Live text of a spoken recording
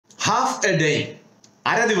half a day.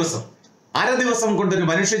 അര ദിവസം കൊണ്ടൊരു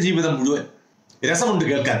മനുഷ്യ ജീവിതം മുഴുവൻ രസമുണ്ട്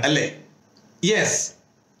കേൾക്കാൻ അല്ലേ? Yes,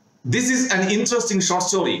 this is an interesting short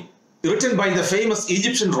story written by the famous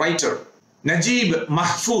Egyptian writer Naguib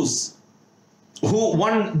Mahfouz, who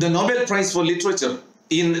won the Nobel Prize for Literature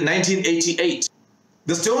in 1988.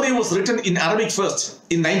 The story was written in Arabic first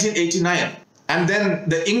in 1989, and then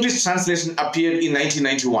the English translation appeared in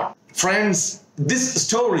 1991. Friends, this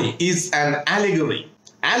story is an allegory.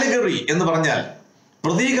 Allegory എന്ന് പറഞ്ഞാൽ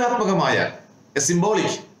പ്രതീകാത്മകമായ,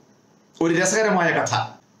 symbolic, ഒരു രസകരമായ കഥ.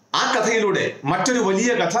 ആ കഥയിലൂടെ മറ്റൊരു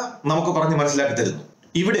വലിയ കഥ നമുക്ക് പറഞ്ഞ് മനസ്സിലാക്കി തരുന്നു.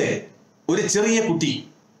 ഇവിടെ ഒരു ചെറിയ കുട്ടി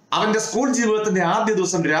അവന്റെ സ്കൂൾ ജീവിതത്തിന്റെ ആദ്യ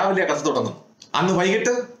ദിവസം രാവിലെ കഥ തുടങ്ങുന്നു. അന്ന്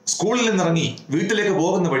വൈകിട്ട് സ്കൂളിൽ നിന്നിറങ്ങി വീട്ടിലേക്ക്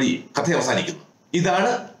പോകുന്ന വഴി കഥ അവസാനിക്കുന്നു.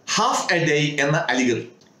 ഇതാണ് ഹാഫ് എ ഡേ എന്ന അലിഗറി.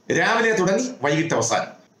 രാവിലെ തുടങ്ങി വൈകിട്ട് അവസാനം.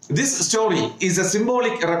 This story is a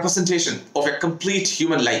symbolic representation of a complete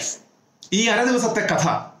human life. ഈ അര ദിവസത്തെ കഥ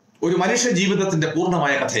ഒരു മനുഷ്യ ജീവിതത്തിന്റെ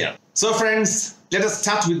പൂർണ്ണമായ കഥയാണ്. So friends, let us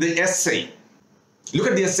start with the essay. Look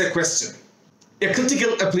at the essay question. A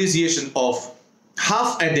critical appreciation of half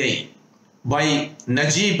a day by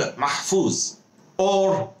Naguib Mahfouz, or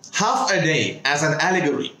half a day as an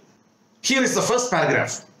allegory. Here is the first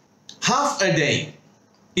paragraph. Half a day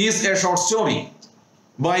is a short story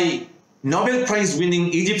by Nobel Prize winning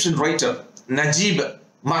Egyptian writer Naguib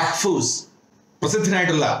Mahfouz.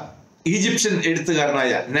 പ്രസിദ്ധനായിട്ടുള്ള Egyptian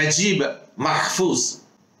എഴുത്തുകാരനായ നജീബ് മഹ്ഫൂസ്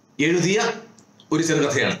എഴുതിയ ഒരു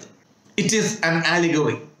ചെറുകഥയാണ്. It is an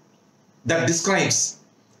allegory that describes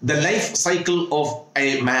the life cycle of a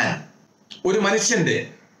man. ഒരു മനുഷ്യന്റെ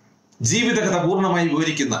ജീവിതകഥ പൂർണ്ണമായി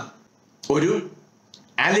വിവരിക്കുന്ന ഒരു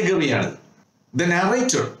allegory-ആണ്. The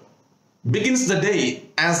narrator begins the day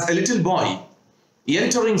as a little boy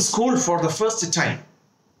entering school for the first time,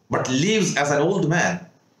 but leaves as an old man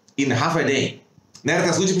in half a day.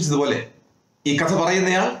 നേരത്തെ സൂചിപ്പിച്ചതുപോലെ ഈ കഥ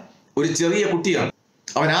പറയുന്നയാൾ ഒരു ചെറിയ കുട്ടിയാണ്.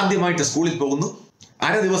 അവൻ ആദ്യമായിട്ട് സ്കൂളിൽ പോകുന്നു.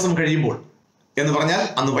 അര ദിവസം കഴിയുമ്പോൾ എന്ന് പറഞ്ഞാൽ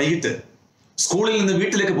അന്ന് വൈകിട്ട് സ്കൂളിൽ നിന്ന്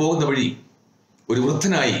വീട്ടിലേക്ക് പോകുന്ന വഴി ഒരു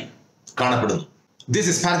വൃദ്ധനായി കാണപ്പെടുന്നു. This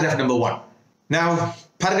is paragraph number 1. Now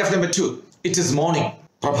paragraph number 2. It is morning.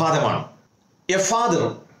 പ്രഭാതമാണ്. A father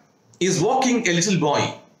is walking a little boy,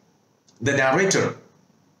 the narrator,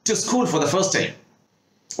 to school for the first time.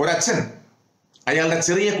 ഒരച്ഛൻ അയാളുടെ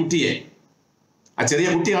ചെറിയ കുട്ടിയെ, ആ ചെറിയ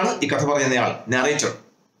കുട്ടിയാണ് ഈ കഥ പറയുന്നയാൾ, നാരേറ്റർ,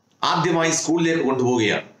 ആദ്യമായി സ്കൂളിലേക്ക്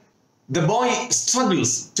കൊണ്ടുപോവുകയാണ്. The boy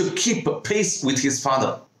struggles to keep pace with his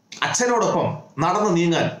father. അച്ഛനോടൊപ്പം നടന്നു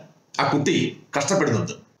നീങ്ങാൻ ആ കുട്ടി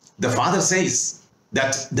കഷ്ടപ്പെടുന്നുണ്ട്. The father says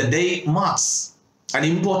that the day marks an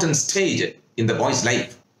important stage in the boy's life.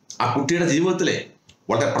 ആ കുട്ടിയുടെ ജീവിതത്തിലെ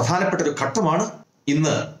വളരെ പ്രധാനപ്പെട്ട ഒരു ഘട്ടമാണ്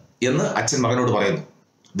ഇന്ന് എന്ന് അച്ഛൻ മകനോട് പറയുന്നു.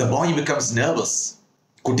 The boy becomes nervous.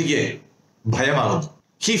 കുട്ടിക്ക് ഭയമാകുന്നു.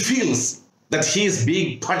 He feels that he is being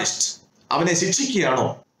punished. അവനെ ശിക്ഷിക്കുകയാണോ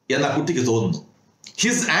എന്ന് ആ കുട്ടിക്ക് തോന്നുന്നു.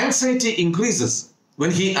 His anxiety increases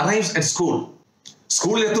when he arrives at school.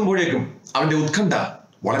 സ്കൂളിൽ എത്തുമ്പോഴേക്കും അവന്റെ ഉത്കണ്ഠ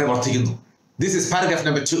വളരെ വർദ്ധിക്കുന്നു. This is paragraph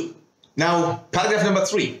number 2. Now paragraph number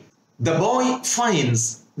 3. The boy finds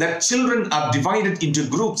that children are divided into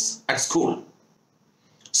groups at school.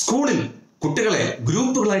 സ്കൂളിൽ കുട്ടികളെ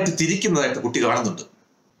ഗ്രൂപ്പുകളായിട്ട് തിരിക്കുന്നതായിട്ട് കുട്ടി കാണുന്നുണ്ട്.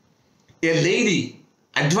 A lady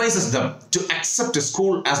advises them to accept a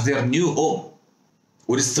school as their new home.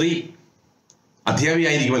 ഒരു സ്ത്രീ,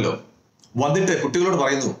 അധ്യാപികയായിരിക്കുമല്ലോ, വന്നിട്ട് കുട്ടികളോട്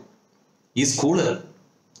പറയുന്നു, ഈ സ്കൂള്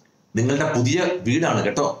നിങ്ങളുടെ പുതിയ വീടാണ്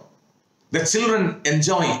കേട്ടോ. The children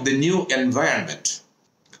enjoy the new environment.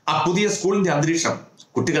 ആ പുതിയ സ്കൂളിന്റെ അന്തരീക്ഷം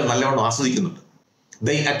കുട്ടികൾ നല്ലവണ്ണം ആസ്വദിക്കുന്നുണ്ട്.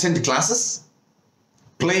 They attend classes,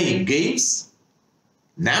 play games,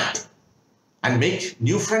 nap and make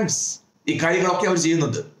new friends. ഈ കാര്യങ്ങളൊക്കെ അവർ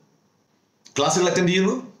ചെയ്യുന്നുണ്ട്. ക്ലാസ്സുകൾ അറ്റൻഡ്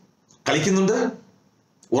ചെയ്യുന്നു, കളിക്കുന്നുണ്ട്,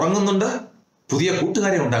 ഉറങ്ങുന്നുണ്ട്, പുതിയ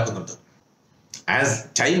കൂട്ടുകാരെ ഉണ്ടാക്കുന്നുണ്ട്. As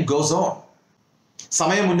time goes on,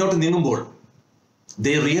 സമയം മുന്നോട്ട് നീങ്ങുമ്പോൾ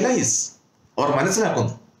they realize, or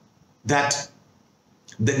മനസ്സിലാക്കുന്നു, that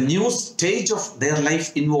the new stage of their life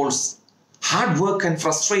involves hard work and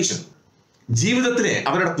frustration. ജീവിതത്തിലെ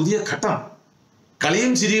അവരുടെ പുതിയ ഘട്ടം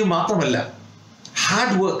കളിയും ചിരിയും മാത്രമല്ല,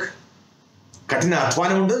 ഹാർഡ് വർക്ക്, കഠിന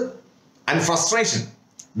അധ്വാനമുണ്ട്, ആൻഡ് ഫ്രസ്ട്രേഷൻ,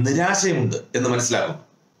 നിരാശയുമുണ്ട് എന്ന് മനസ്സിലാക്കും.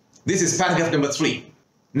 This is paragraph number 3.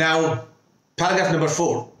 Now paragraph number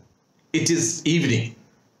 4. It is evening.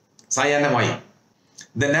 സായാഹ്നമായി.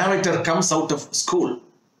 The narrator comes out of school.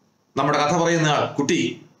 നമ്മുടെ കഥ പറയുന്ന ആൾ, കുട്ടി,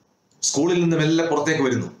 സ്കൂളിൽ നിന്ന് മെല്ലെ പുറത്തേക്ക്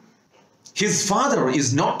വരുന്നു. His father is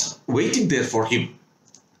not waiting there for him.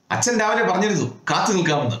 അച്ഛൻ രാവിലെ പറഞ്ഞിരുന്നു കാത്തു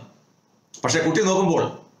നിൽക്കാമെന്ന്. പക്ഷെ കുട്ടി നോക്കുമ്പോൾ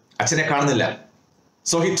അച്ഛനെ കാണുന്നില്ല.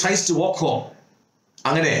 So he tries to walk home.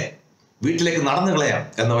 അങ്ങനെ വീട്ടിലേക്ക് നടന്നു കളയാം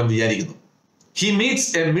എന്നവൻ വിചാരിക്കുന്നു. He meets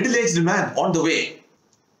a middle-aged man on the way.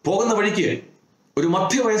 പോകുന്ന വഴിക്ക് ഒരു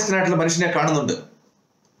മധ്യവയസ്കനായിട്ടുള്ള മനുഷ്യനെ കാണുന്നുണ്ട്.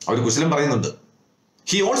 അവർ കുശലം പറയുന്നുണ്ട്.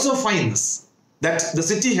 He also finds that the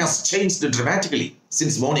city has changed dramatically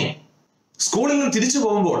since morning. സ്കൂളിൽ നിന്ന് തിരിച്ചു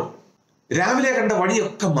പോകുമ്പോൾ രാവിലെ കണ്ട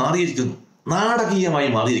വഴിയൊക്കെ മാറിയിരിക്കുന്നു, നാടകീയമായി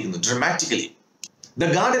മാറിയിരിക്കുന്നു. Dramatically. The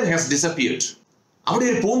garden has disappeared. അവിടെ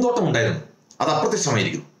ഒരു പൂന്തോട്ടം ഉണ്ടായിരുന്നു, അത്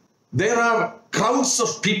അപ്രത്യക്ഷമായിരിക്കുന്നു. There are crowds of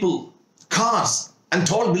people, cars and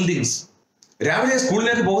tall buildings. രാവിലെ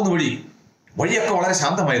സ്കൂളിലേക്ക് പോകുന്ന വഴിയൊക്കെ വളരെ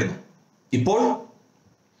ശാന്തമായിരുന്നു. ഇപ്പോൾ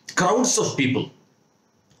crowds of people,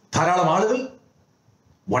 ധാരാളം ആളുകൾ,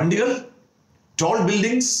 വണ്ടികൾ, tall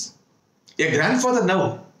buildings. A grandfather now.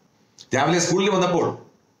 രാവിലെ സ്കൂളിൽ വന്നപ്പോൾ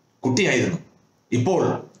കുട്ടിയായിരുന്നു, ഇപ്പോൾ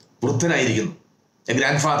വൃദ്ധനായിരിക്കുന്നു. A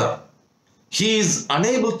grandfather. He is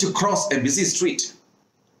unable to cross a busy street.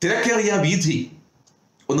 തിരക്കേറിയ വീഥി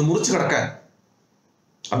ഒന്ന് മുറിച്ചു കടക്കാൻ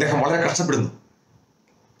അദ്ദേഹം വളരെ കഷ്ടപ്പെടുന്നു.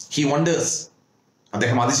 He wonders.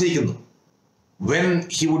 അദ്ദേഹം അതിശയിക്കുന്നു. When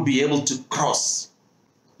he would be able to cross.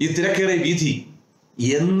 ഈ തിരക്കേറിയ വീഥി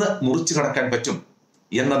എന്ന് മുറിച്ചു കടക്കാൻ പറ്റും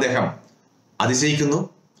എന്ന് അദ്ദേഹം അതിശയിക്കുന്നു.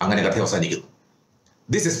 അങ്ങനെ കഥ അവസാനിക്കുന്നു.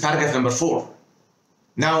 This is paragraph number 4.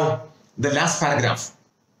 Now the last paragraph.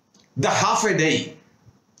 The half a day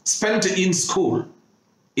spent in school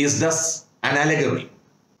is thus an allegory.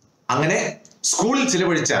 അങ്ങനെ സ്കൂളിൽ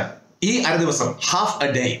ചിലവഴിച്ച ഈ അര ദിവസം, half a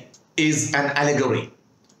day is an allegory,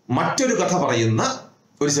 മറ്റൊരു കഥ പറയുന്ന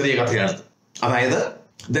ഒരു ചെറിയ കഥയാണിത്. അതായത്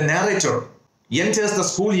the narrator enters the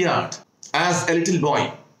schoolyard as a little boy.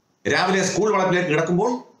 രാവിലെ സ്കൂൾ വളപ്പിലേക്ക്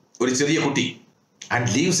കിടക്കുമ്പോൾ ഒരു ചെറിയ കുട്ടി, and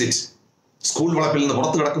leaves it, സ്കൂൾ വളപ്പിൽ നിന്ന്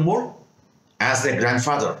പുറത്ത് കിടക്കുമ്പോൾ as a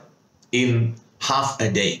grandfather in half a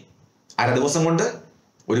day. അര ദിവസം കൊണ്ട്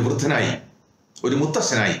ഒരു വൃദ്ധനായി, ഒരു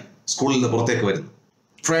മുത്തശ്ശനായി സ്കൂളിൽ നിന്ന് പുറത്തേക്ക് വരുന്നു.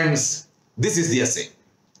 Friends, this is the essay.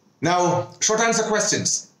 Now, short answer questions.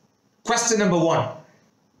 Question number 1.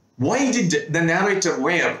 Why did the narrator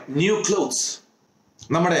wear new clothes?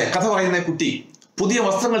 നമ്മുടെ കഥ പറയുന്ന കുട്ടി പുതിയ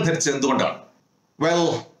വസ്ത്രങ്ങൾ ധരിച്ചത് എന്തുകൊണ്ടാണ്? Well,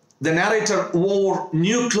 the narrator wore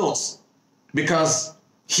new clothes because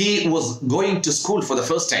he was going to school for the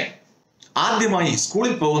first time. ആദ്യമായി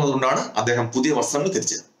സ്കൂളിൽ പോകുന്നതുകൊണ്ടാണ് അദ്ദേഹം പുതിയ വസ്ത്രങ്ങൾ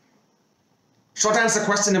ധരിച്ചത്. Short answer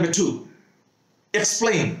question number 2.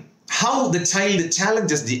 Explain how the child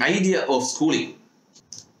challenges the idea of schooling.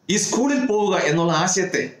 ഈ സ്കൂളിൽ പോവുക എന്നുള്ള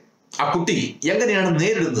ആശയത്തെ ആ കുട്ടി എങ്ങനെയാണ്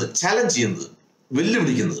നേരിടുന്നത്, ചാലഞ്ച് ചെയ്യുന്നത്,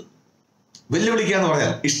 വെല്ലുവിളിക്കുന്നത്? വെല്ലുവിളിക്കുക എന്ന്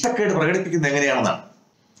പറഞ്ഞാൽ ഇഷ്ടക്കേട് പ്രകടിപ്പിക്കുന്നത് എങ്ങനെയാണെന്നാണ്.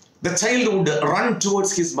 The child would run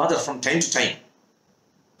towards his mother from time to time.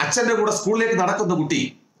 അച്ഛൻ്റെ കൂടെ സ്കൂളിലേക്ക് നടക്കുന്ന കുട്ടി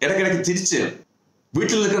ഇടയ്ക്കിടയ്ക്ക് തിരിച്ച്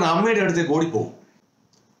വീട്ടിൽ നിൽക്കുന്ന അമ്മയുടെ അടുത്തേക്ക് ഓടിപ്പോകും.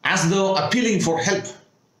 As though appealing for help,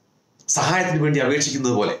 സഹായത്തിന് വേണ്ടി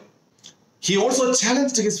അപേക്ഷിക്കുന്നത് പോലെ. He also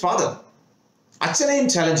challenged his father. അച്ഛനെയും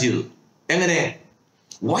ചാലഞ്ച് ചെയ്തു. എങ്ങനെ?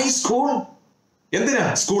 Why school? എന്തിനാ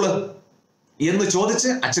സ്കൂള് എന്ന് ചോദിച്ച്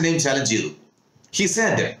അച്ഛനെയും ചാലഞ്ച് ചെയ്തു. He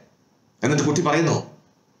said, എന്നിട്ട് കുട്ടി പറയുന്നു,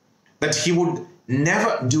 that he would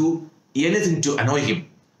never do anything to annoy him.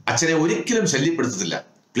 അച്ഛനെ ഒരിക്കലും ശല്യപ്പെടുത്തത്തില്ല.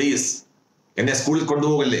 പ്ലീസ് എന്നെ സ്കൂളിൽ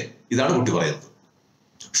കൊണ്ടുപോകല്ലേ, ഇതാണ് കുട്ടി പറയുന്നത്.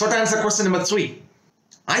 Short answer question number 3.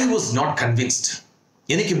 I was not convinced.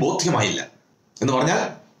 എനിക്ക് ബോധ്യമായില്ല എന്ന് പറഞ്ഞാൽ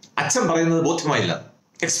അച്ഛൻ പറയുന്നത് ബോധ്യമായില്ല.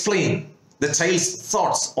 Explain the child's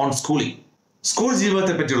thoughts on schooling. School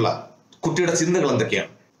ജീവിതത്തെ പറ്റിയുള്ള കുട്ടിയുടെ ചിന്തകൾ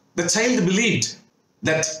എന്തൊക്കെയാണ്? The child believed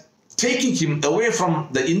that taking him away from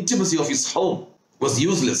the intimacy of his home was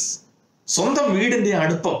useless. സ്വന്തം വീടിന്റെ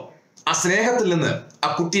അടുപ്പം, ആ സ്നേഹത്തിൽ നിന്ന് ആ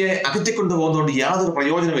കുട്ടിയെ അകറ്റിക്കൊണ്ടുപോകുന്നതുകൊണ്ട് യാതൊരു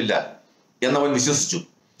പ്രയോജനമില്ല എന്നവൻ വിശ്വസിച്ചു.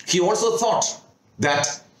 He also thought that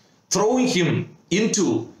throwing him into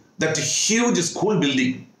that huge school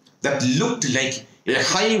building that looked like a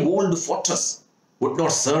high-walled fortress would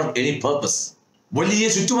not serve any purpose. വലിയ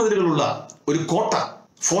ചുറ്റുമതിലുകളുള്ള ഒരു കോട്ട,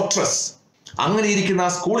 ഫോർട്രസ്, അങ്ങനെ ഇരിക്കുന്ന ആ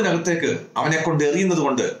സ്കൂളിനകത്തേക്ക് അവനെ കൊണ്ട് എറിയുന്നത്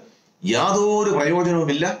കൊണ്ട് യാതൊരു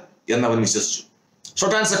പ്രയോജനവുമില്ല എന്നവൻ വിശ്വസിച്ചു.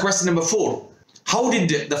 Short answer question number 4. How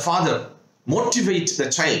did the father motivate the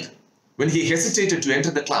child when he hesitated to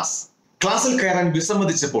enter the class? ക്ലാസ്സിൽ കയറാൻ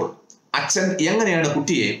വിസമ്മതിച്ചപ്പോൾ അച്ഛൻ എങ്ങനെയാണ്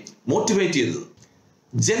കുട്ടിയെ മോട്ടിവേറ്റ് ചെയ്തത്?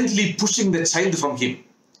 Gently pushing the child from him.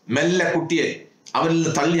 മെല്ലെ കുട്ടിയെ അവനിൽ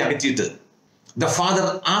നിന്ന് തള്ളി അകറ്റിയിട്ട് the father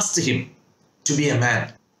asked him to be a man.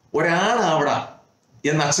 ഒരാളാവടാ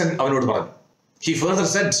എന്ന് അച്ഛൻ അവനോട് പറഞ്ഞു. He further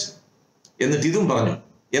said, എന്നിട്ട് ഇതും പറഞ്ഞു,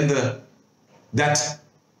 എന്ത്? That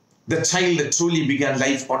the child truly began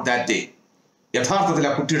life on that day. യഥാർത്ഥത്തിൽ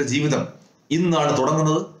ആ കുട്ടിയുടെ ജീവിതം ഇന്നാണ്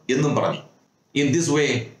തുടങ്ങുന്നത് എന്നും പറഞ്ഞു. In this way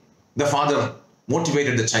the father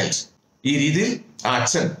motivated the child. ഈ രീതിയിൽ ആ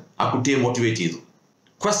അച്ഛൻ ആ കുട്ടിയെ മോട്ടിവേറ്റ് ചെയ്തു.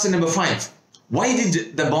 Question number 5. Why did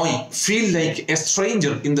the boy feel like a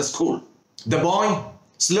stranger in the school? The boy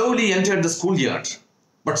slowly entered the schoolyard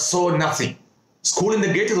but saw nothing. സ്കൂളിന്റെ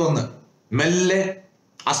gate തുറന്ന് മെല്ലെ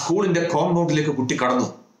ആ സ്കൂളിന്റെ കോമ്പൗണ്ടിലേക്ക് കുട്ടി കടന്നു.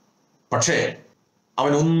 പക്ഷേ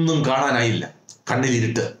അവനൊന്നും കാണാനായില്ല,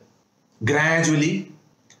 കണ്ണിലിരുട്ട്. Gradually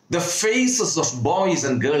the faces of boys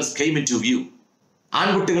and girls came into view.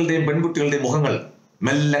 ആൺകുട്ടികളുടെയും പെൺകുട്ടികളുടെയും മുഖങ്ങൾ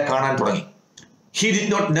മെല്ലെ കാണാൻ തുടങ്ങി. He did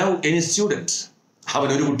not know any student. അവൻ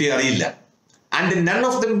ഒരു കുട്ടിയെ അറിയില്ല. And none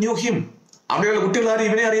of them knew him. അവിടെയുള്ള കുട്ടികൾ ആരും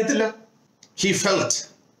ഇവനെ അറിയത്തില്ല. He felt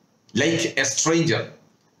like a stranger.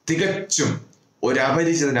 തികച്ചും ഒരു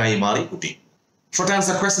അപരിചിതനായി മാറി കുട്ടി. Short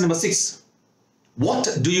answer question number 6. What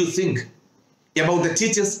do you think about the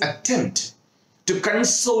teacher's attempt to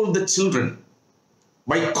console the children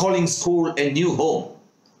by calling school a new home?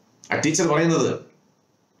 ആ ടീച്ചർ പറയുന്നത്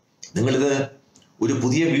നിങ്ങളിത് ഒരു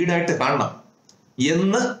പുതിയ വീടായിട്ട് കാണണം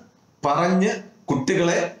എന്ന് പറഞ്ഞ്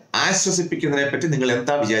കുട്ടികളെ ആശ്വസിപ്പിക്കുന്നതിനെ പറ്റി നിങ്ങൾ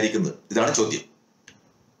എന്താ വിചാരിക്കുന്നത്? ഇതാണ് ചോദ്യം.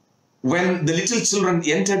 When the little children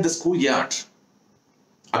entered the school yard,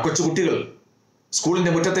 ആ കൊച്ചു കുട്ടികൾ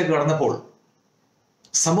സ്കൂളിന്റെ മുറ്റത്തേക്ക് കടന്നപ്പോൾ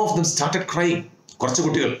some of them started crying. കുറച്ച്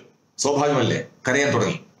കുട്ടികൾ സ്വാഭാവികമല്ലേ കരയാൻ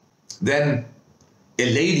തുടങ്ങി. Then a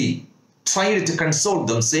lady tried to console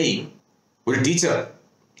them, saying, ഒരു ടീച്ചർ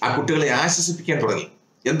ആ കുട്ടികളെ ആശ്വസിപ്പിക്കാൻ തുടങ്ങി.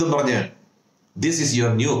 എന്തും പറഞ്ഞ്, this is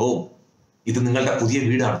your new home. ഇത് നിങ്ങളുടെ പുതിയ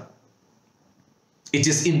വീടാണ്. It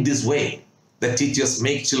is in this way that teachers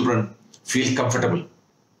make children feel comfortable.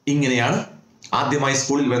 ഇങ്ങനെയാണ് ആദ്യമായി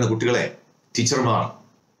സ്കൂളിൽ വരുന്ന കുട്ടികളെ ടീച്ചർമാർ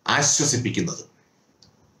ആശ്വസിപ്പിക്കുന്നത്.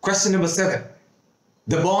 Question number 7.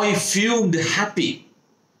 The boy fumed happy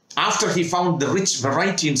after he found the rich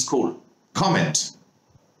variety in school. Comment.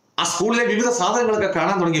 ആ സ്കൂളിലെ വിവിധ സാധനങ്ങളൊക്കെ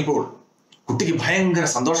കാണാൻ തുടങ്ങിയപ്പോൾ കുട്ടിക്ക് ഭയങ്കര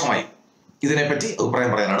സന്തോഷമായി. ഇതിനെപ്പറ്റി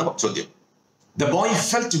അഭിപ്രായം പറയാനാണ് ചോദ്യം. The boy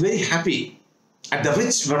felt very happy at the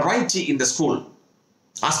rich variety in the school.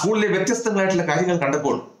 ആ സ്കൂളിലെ വ്യത്യസ്തങ്ങളായിട്ടുള്ള കാര്യങ്ങൾ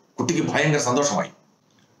കണ്ടപ്പോൾ കുട്ടിക്ക് ഭയങ്കര സന്തോഷമായി.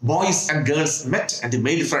 Boys and girls met and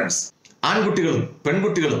made friends. ആൺകുട്ടികളും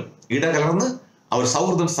പെൺകുട്ടികളും ഇടകലർന്ന് അവർ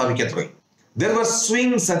സൗഹൃദം സ്ഥാപിക്കാൻ തുടങ്ങി. There were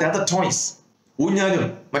swings and other toys. ഊഞ്ഞാലും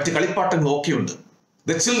മറ്റ് കളിപ്പാട്ടങ്ങളും ഒക്കെയുണ്ട്.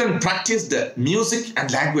 The children practiced music and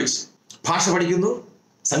language. ഭാഷ പഠിക്കുന്നു,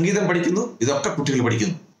 സംഗീതം പഠിക്കുന്നു, ഇതൊക്കെ കുട്ടികൾ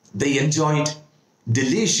പഠിക്കുന്നു. They enjoyed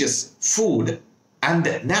delicious food and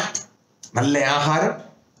nap. നല്ല ആഹാരം,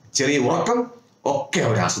 ചെറിയ ഉറക്കം ഒക്കെ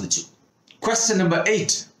അവർ ആസ്വദിച്ചു. Question number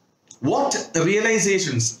 8. What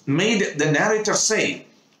realizations made the narrator say,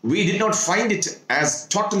 we did not find it as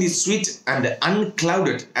totally sweet and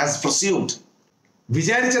unclouded as presumed?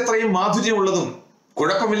 വിചാരിച്ചത്രയും മാധുര്യമുള്ളതും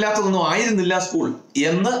കുഴപ്പമില്ലാത്തതൊന്നും ആയിരുന്നില്ല സ്കൂൾ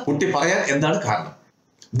എന്ന് കുട്ടി പറയാൻ എന്താണ് കാരണം?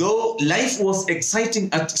 Though life was exciting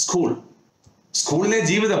at school, സ്കൂളിലെ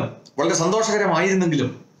ജീവിതം വളരെ സന്തോഷകരമായിരുന്നെങ്കിലും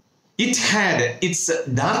it had its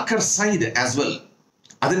darker side as well.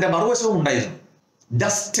 അതിന്റെ മറുവശവും ഉണ്ടായിരുന്നു.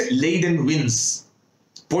 Dust laden winds,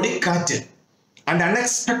 പൊടിക്കാറ്റ്, and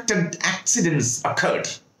unexpected accidents occurred.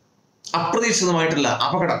 അപ്രതീക്ഷിതമായിട്ടുള്ള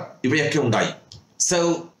അപകടം ഇവയൊക്കെ ഉണ്ടായി. So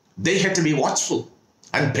they had to be watchful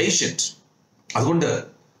and patient. അതുകൊണ്ട്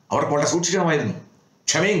അവർക്ക് വളരെ സൂക്ഷിക്കണമായിരുന്നു,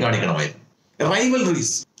 ക്ഷമയും കാണിക്കണമായിരുന്നു.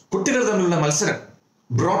 Rivalries, കുട്ടികൾ തമ്മിലുള്ള മത്സരം,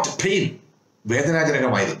 brought pain,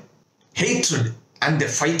 വേദനാജനകമായിരുന്നു. Hatred and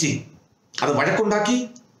fighting, അത് വഴക്കുണ്ടാക്കി,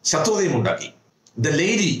 ശത്രുതയും ഉണ്ടാക്കി. The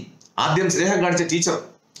lady, ആദ്യം സ്നേഹം കാണിച്ച teacher,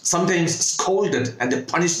 sometimes scolded and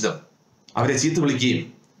punished them. അവരെ ചീത്ത വിളിക്കുകയും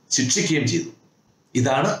ശിക്ഷിക്കുകയും ചെയ്തു.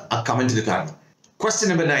 ഇതാണ് ആ കമന്റിന് കാരണം. Question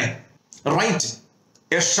number 9. Write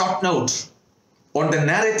a short note on the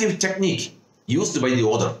narrative technique used by the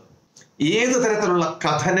author. ഏത് തരത്തിലുള്ള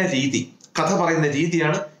കഥന രീതി, കഥ പറയുന്ന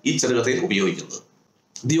രീതിയാണ് ഈ ചെറുകഥയിൽ ഉപയോഗിക്കുന്നത്?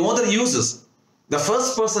 The author uses the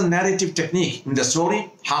first person narrative technique in the story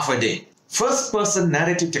Half a Day. First person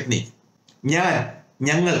narrative technique. ഞാൻ,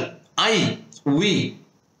 ഞങ്ങൾ, I, we.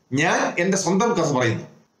 ഞാൻ എൻ്റെ സ്വന്തം കഥ പറയുന്നു.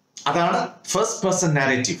 അതാണ് first person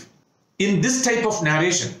narrative. In this type of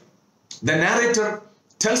narration, the narrator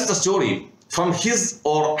tells the story from his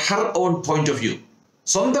or her own point of view.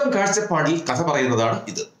 സ്വന്തം കാഴ്ചപ്പാടിൽ കഥ പറയുന്നതാണ്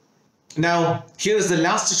ഇത്. Now, here is the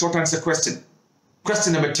last short answer question.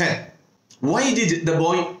 Question number 10. Why did the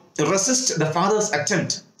boy resist the father's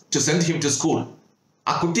attempt to send him to school?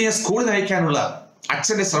 ആ കുട്ടിയെ സ്കൂളിൽ അയക്കാനുള്ള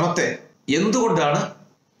അച്ഛന്റെ ശ്രമത്തെ എന്തുകൊണ്ടാണ്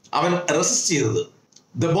അവൻ റെസിസ്റ്റ് ചെയ്തത്?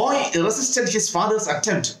 The boy resisted his father's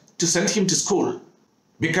attempt to send him to school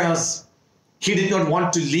because he did not want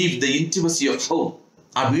to leave the intimacy of home.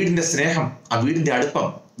 ആ വീടിന്റെ സ്നേഹം, ആ വീടിന്റെ അടുപ്പം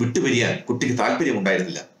വിട്ടുപിരിയാൻ കുട്ടിക്ക്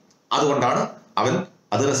താല്പര്യമുണ്ടായിരുന്നില്ല. അതുകൊണ്ടാണ് അവൻ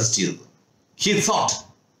അത് റെസിസ്റ്റ് ചെയ്തത്. He thought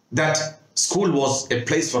that school was a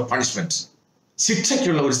place for punishment.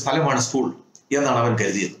 ശിക്ഷയ്ക്കുള്ള ഒരു സ്ഥലമാണ് സ്കൂൾ എന്നാണ് അവൻ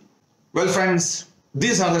കരുതിയത്. Well friends,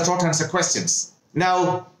 these are the short answer questions. Now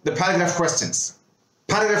the paragraph questions.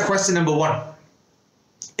 Paragraph question number 1.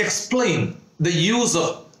 Explain the use of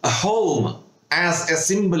a home as a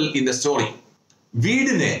symbol in the story.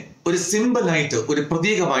 വീടിനെ ഒരു സിംബലായിട്ട്, ഒരു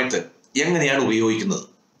പ്രതീകമായിട്ട് എങ്ങനെയാണ് ഉപയോഗിക്കുന്നത്?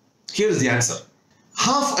 Here is the answer.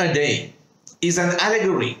 Half a day is an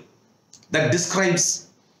allegory that describes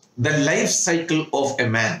the life cycle of a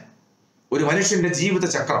man. ഒരു മനുഷ്യന്റെ ജീവിത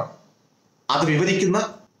ചക്രം അത് വിവരിക്കുന്ന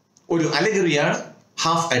ഒരു അലഗറിയാണ്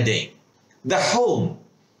half a day. The home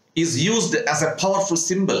is used as a powerful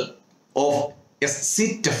symbol of a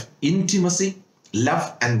seat of intimacy, love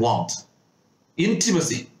and warmth.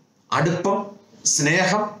 Intimacy, അടുപ്പം,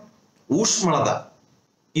 സ്നേഹം, ഊഷ്മളത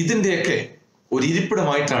ഇതിൻ്റെയൊക്കെ ഒരു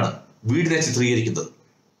ഇരിപ്പിടമായിട്ടാണ് വീടിനെ ചിത്രീകരിക്കുന്നത്.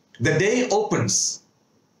 The day opens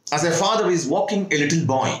as a father is walking a little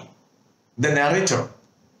boy, the narrator,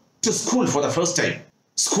 to school for the first time.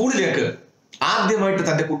 സ്കൂളിലേക്ക് ആദ്യമായിട്ട്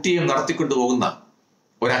തൻ്റെ കുട്ടിയെ നടത്തിക്കൊണ്ടു പോകുന്ന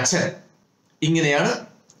ഒരച്ഛൻ ഇങ്ങനെയാണ്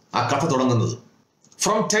ആ കഥ തുടങ്ങുന്നത്.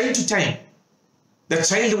 From time to time, the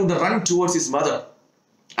child would run towards his mother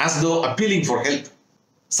as though appealing for help.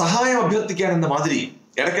 സഹായം അഭ്യർത്ഥിക്കാൻ എന്ന മാതിരി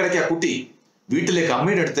ഇടയ്ക്കിടയ്ക്ക് ആ കുട്ടി വീട്ടിലേക്ക്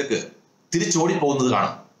അമ്മയുടെ അടുത്തേക്ക് തിരിച്ചോടി പോകുന്നത്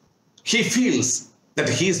കാണാം. He feels that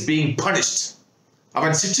he is being punished.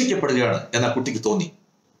 അവൻ ശിക്ഷിക്കപ്പെടുകയാണ് എന്ന് ആ കുട്ടിക്ക് തോന്നി.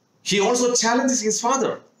 He also challenges his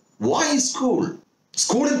father. Why school?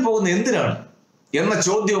 സ്കൂളിൽ പോകുന്ന എന്തിനാണ് എന്ന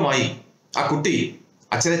ചോദ്യവുമായി ആ കുട്ടി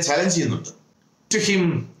അച്ഛനെ ചാലഞ്ച് ചെയ്യുന്നുണ്ട്. To him,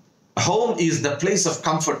 home is the place of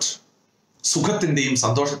comfort. സുഖത്തിന്റെയും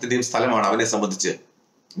സന്തോഷത്തിന്റെയും സ്ഥലമാണ് അവനെ സംബന്ധിച്ച്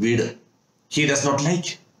വീട്. He does not like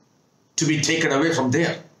to be taken away from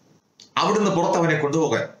there. അവിടുന്ന് പുറത്ത് അവനെ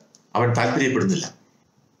കൊണ്ടുപോകാൻ അവൻ താല്പര്യപ്പെടുന്നില്ല.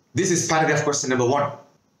 This is paragraph question number 1.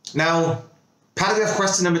 Now, paragraph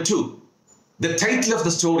question number 2. The title of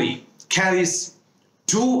the story carries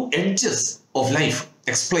two edges of life.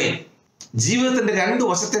 Explain. ജീവിതത്തിന്റെ രണ്ട്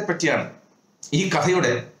വശത്തെ പറ്റിയാണ് ഈ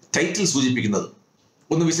കഥയുടെ ടൈറ്റിൽ സൂചിപ്പിക്കുന്നത്.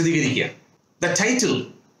 ഒന്ന് വിശദീകരിക്കുക. The title,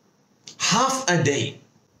 half a day,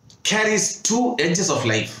 carries two edges of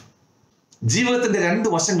life. ജീവിതത്തിന്റെ രണ്ട്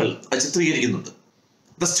വശങ്ങൾ അത് ചിത്രീകരിക്കുന്നുണ്ട്.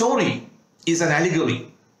 The story is an allegory.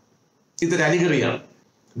 ഇതൊരു അലിഗറിയാണ്.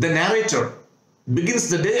 The narrator begins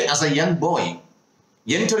the day as a young boy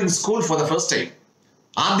entering school for the first time.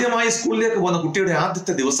 ആദ്യമായി സ്കൂളിലേക്ക് പോകുന്ന കുട്ടിയുടെ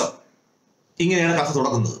ആദ്യത്തെ ദിവസം ഇങ്ങനെയാണ് കഥ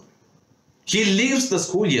തുടങ്ങുന്നത്. He leaves the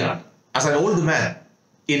schoolyard as an old man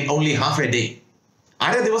in only half a day.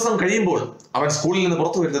 അര ദിവസം കഴിയുമ്പോൾ അവൻ സ്കൂളിൽ നിന്ന്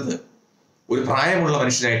പുറത്തു വരുന്നത് ഒരു പ്രായമുള്ള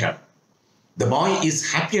മനുഷ്യനായിട്ടാണ്. The boy is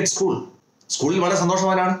happy at school. സ്കൂളിൽ വളരെ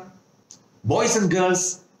സന്തോഷവാനാണ്. Boys and girls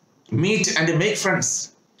meet and make friends.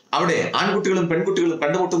 അവിടെ ആൺകുട്ടികളും പെൺകുട്ടികളും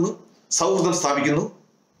കണ്ടുമുട്ടുന്നു, സൗഹൃദം സ്ഥാപിക്കുന്നു.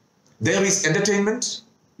 There is entertainment,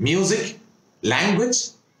 music, language,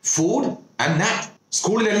 food and nap.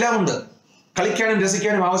 സ്കൂളിൽ എല്ലാം ഉണ്ട്. കളിക്കാനും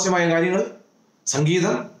രസിക്കാനും ആവശ്യമായ കാര്യങ്ങൾ,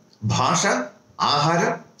 സംഗീതം, ഭാഷ,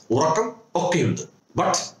 ആഹാരം, ഉറക്കം ഒക്കെയുണ്ട്.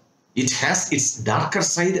 But it has its darker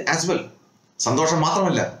side as well. സന്തോഷം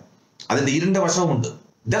മാത്രമല്ല, അതിന്റെ ഇരുണ്ട വശവുമുണ്ട്.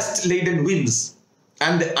 Dust laden winds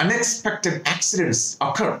and unexpected accidents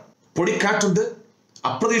occur. പൊടിക്കാറ്റുണ്ട്,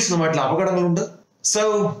 അപ്രതീക്ഷിതമായിട്ടുള്ള അപകടങ്ങളുണ്ട്. So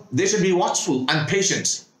they should be watchful and patient.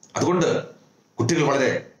 അതുകൊണ്ട് കുട്ടികൾ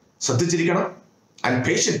വളരെ ശ്രദ്ധിച്ചിരിക്കണം. And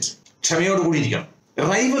patient, ക്ഷമയോടുകൂടിയിരിക്കണം.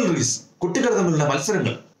 Rivalries, കുട്ടികൾ തമ്മിലുള്ള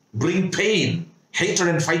മത്സരങ്ങൾ. Bring pain, hatred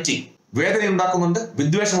and fighting. വേദന ഉണ്ടാക്കുന്നുണ്ട്,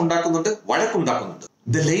 വിദ്വേഷം ഉണ്ടാക്കുന്നുണ്ട്, വഴക്കുണ്ടാക്കുന്നുണ്ട്.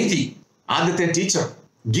 The lady, ആദ്യത്തെ teacher,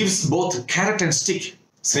 gives both carrot and stick.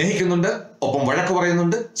 സ്നേഹിക്കുന്നുണ്ട്, ഒപ്പം വഴക്ക്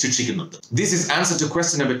പറയുന്നുണ്ട്, ശിക്ഷിക്കുന്നുണ്ട്. This is answer to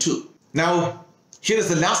question number 2. Now, here is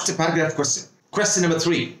the last paragraph question. Question number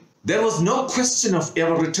 3. There was no question of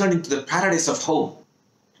ever returning to the paradise of home.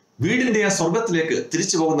 വീടിന്റെ ആ സ്വർഗത്തിലേക്ക്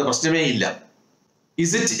തിരിച്ചു പോകുന്ന പ്രശ്നമേ ഇല്ല.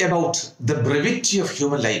 Is it about the brevity of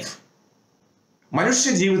human life?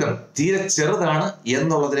 മനുഷ്യ ജീവിതം തീരെ ചെറുതാണ്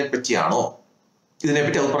എന്നുള്ളതിനെ പറ്റിയാണോ?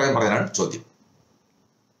 ഇതിനെപ്പറ്റി അഭിപ്രായം പറയാനാണ് ചോദ്യം.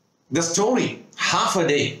 The story, half a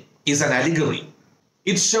day, is an allegory.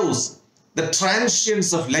 It shows the transience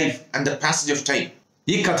of life and the passage of time.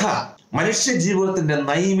 ഈ കഥ മനുഷ്യ ജീവിതത്തിന്റെ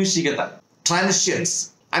നൈമിഷികത, transience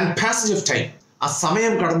and passage of time, ആ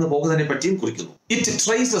സമയം കടന്നു പോകുന്നതിനെ പറ്റിയും കുറിക്കുന്നു. It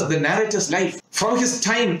traces the narrator's life from his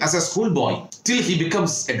time as a schoolboy till he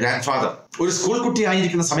becomes a grandfather. ഒരു സ്കൂൾ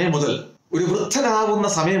കുട്ടിയായിരിക്കുന്ന സമയം മുതൽ ഒരു വൃദ്ധനാവുന്ന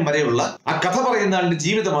സമയം വരെയുള്ള ആ കഥ പറയുന്ന ആളുടെ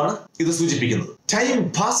ജീവിതമാണ് ഇത് സൂചിപ്പിക്കുന്നത്. Time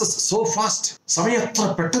passes so fast. സമയം എത്ര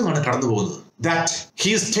പെട്ടെന്നാണ് കടന്നു പോകുന്നത്. That he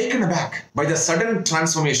is taken aback by the sudden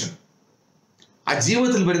transformation. ആ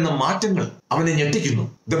ജീവിതത്തിൽ വരുന്ന മാറ്റങ്ങൾ അവനെ ഞെട്ടിക്കുന്നു.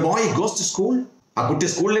 The boy goes to school. ആ കുട്ടി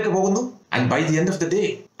സ്കൂളിലേക്ക് പോകുന്നു. And by the end of the day,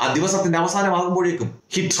 ആ ദിവസത്തിന്റെ അവസാനമാകുമ്പോഴേക്കും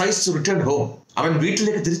he tries to return home. അവൻ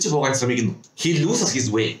വീട്ടിലേക്ക് തിരിച്ചു പോകാൻ ശ്രമിക്കുന്നു. He loses his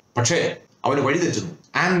way. പക്ഷേ അവന് വഴി തെറ്റുന്നു.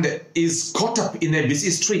 And is caught up in a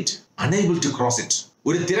busy street, unable to cross it.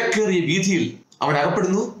 ഒരു തിരക്കേറിയ വീതിയിൽ അവൻ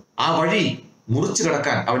അകപ്പെടുന്നു. ആ വഴി മുറിച്ചു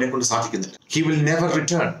കടക്കാൻ അവനെ കൊണ്ട് സാധിക്കുന്നില്ല. He will never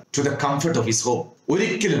return to the comfort of his home.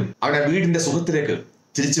 ഒരിക്കലും അവൻ ആ വീടിന്റെ സുഖത്തിലേക്ക്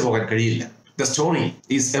തിരിച്ചു പോകാൻ കഴിയില്ല. The story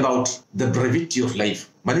is about the brevity of life.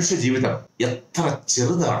 മനുഷ്യ ജീവിതം എത്ര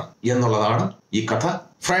ചെറുതാണ് എന്നുള്ളതാണ് ഈ കഥ.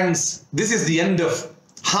 Friends, this is the end of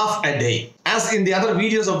half a day. As in the other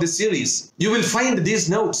videos of this series, you will find these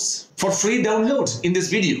notes for free download in this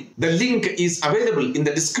video. The link is available in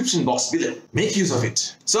the description box below. Make use of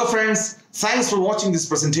it. So friends, thanks for watching this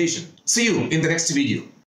presentation. See you in the next video.